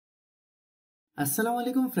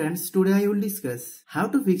Assalamualaikum friends, today I will discuss how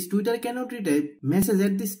to fix Twitter cannot retype message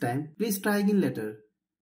at this time. Please try again later.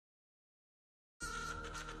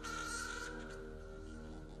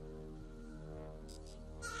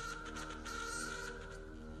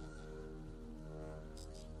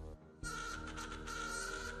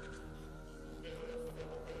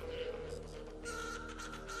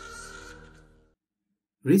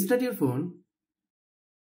 Restart your phone.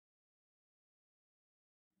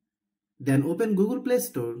 Then open Google Play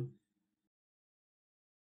Store.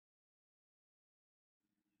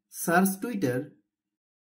 Search Twitter.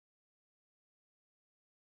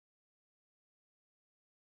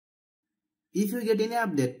 If you get any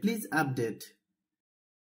update, please update.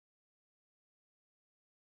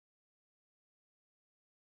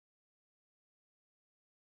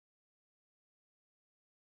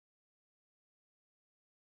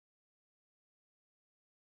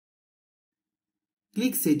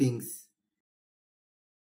 Click Settings.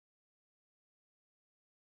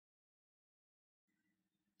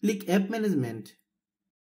 Click App Management.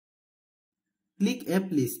 Click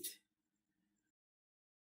App List.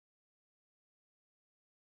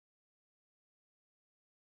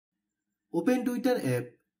 Open Twitter app.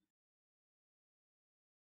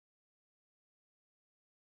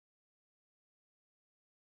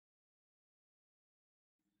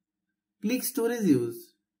 Click Storage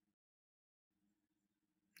Use.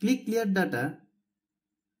 Click Clear Data.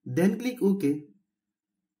 Then click OK.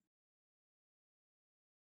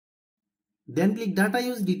 Then click Data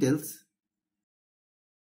Use Details.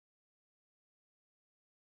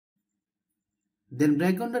 Then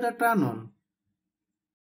background data turn on.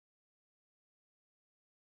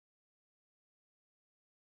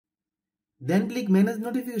 Then click Manage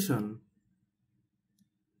Notification.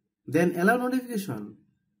 Then Allow Notification.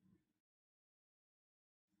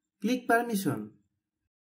 Click Permission.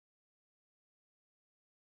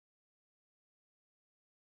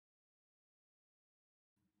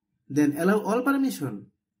 Then allow all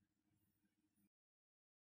permission.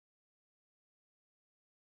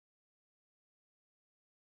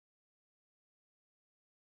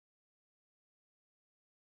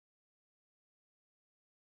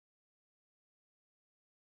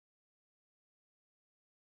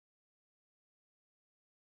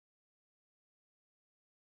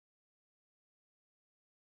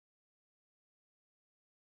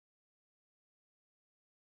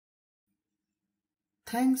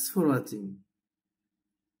 Thanks for watching.